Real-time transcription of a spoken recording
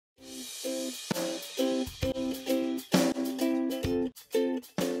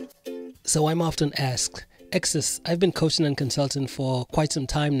So I'm often asked, Extus, I've been coaching and consulting for quite some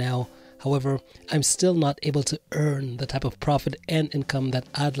time now. However, I'm still not able to earn the type of profit and income that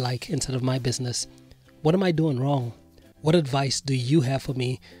I'd like inside of my business. What am I doing wrong? What advice do you have for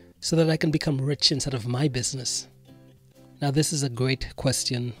me so that I can become rich inside of my business? Now, this is a great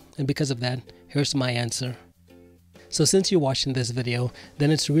question, and because of that, here's my answer. So since you're watching this video, then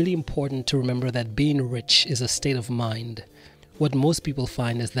it's really important to remember that being rich is a state of mind. What most people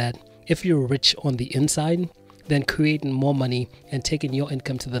find is that if you're rich on the inside, then creating more money and taking your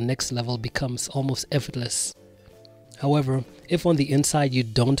income to the next level becomes almost effortless. However, if on the inside you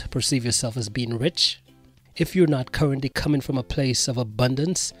don't perceive yourself as being rich, if you're not currently coming from a place of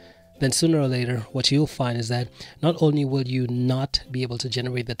abundance, then sooner or later what you'll find is that not only will you not be able to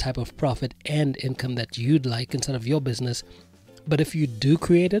generate the type of profit and income that you'd like inside of your business, but if you do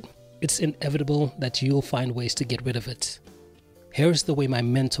create it, it's inevitable that you'll find ways to get rid of it. Here's the way my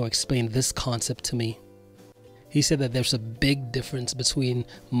mentor explained this concept to me. He said that there's a big difference between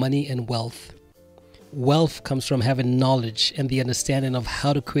money and wealth. Wealth comes from having knowledge and the understanding of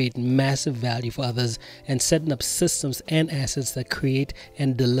how to create massive value for others and setting up systems and assets that create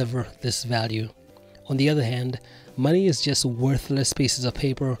and deliver this value. On the other hand, money is just worthless pieces of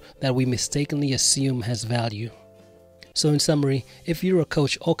paper that we mistakenly assume has value. So in summary, if you're a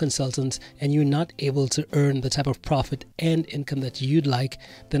coach or consultant and you're not able to earn the type of profit and income that you'd like,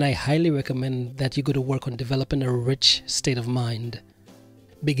 then I highly recommend that you go to work on developing a rich state of mind.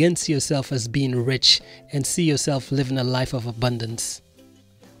 Begin to see yourself as being rich and see yourself living a life of abundance.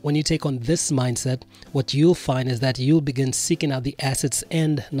 When you take on this mindset, what you'll find is that you'll begin seeking out the assets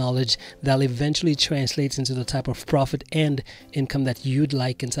and knowledge that'll eventually translate into the type of profit and income that you'd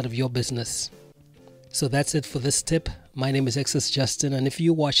like inside of your business. So that's it for this tip. My name is Extus Justin, and if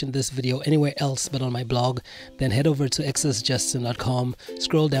you're watching this video anywhere else but on my blog, then head over to extusjustin.com,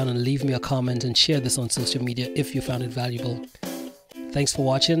 scroll down and leave me a comment and share this on social media if you found it valuable. Thanks for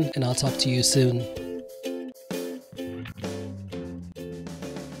watching, and I'll talk to you soon.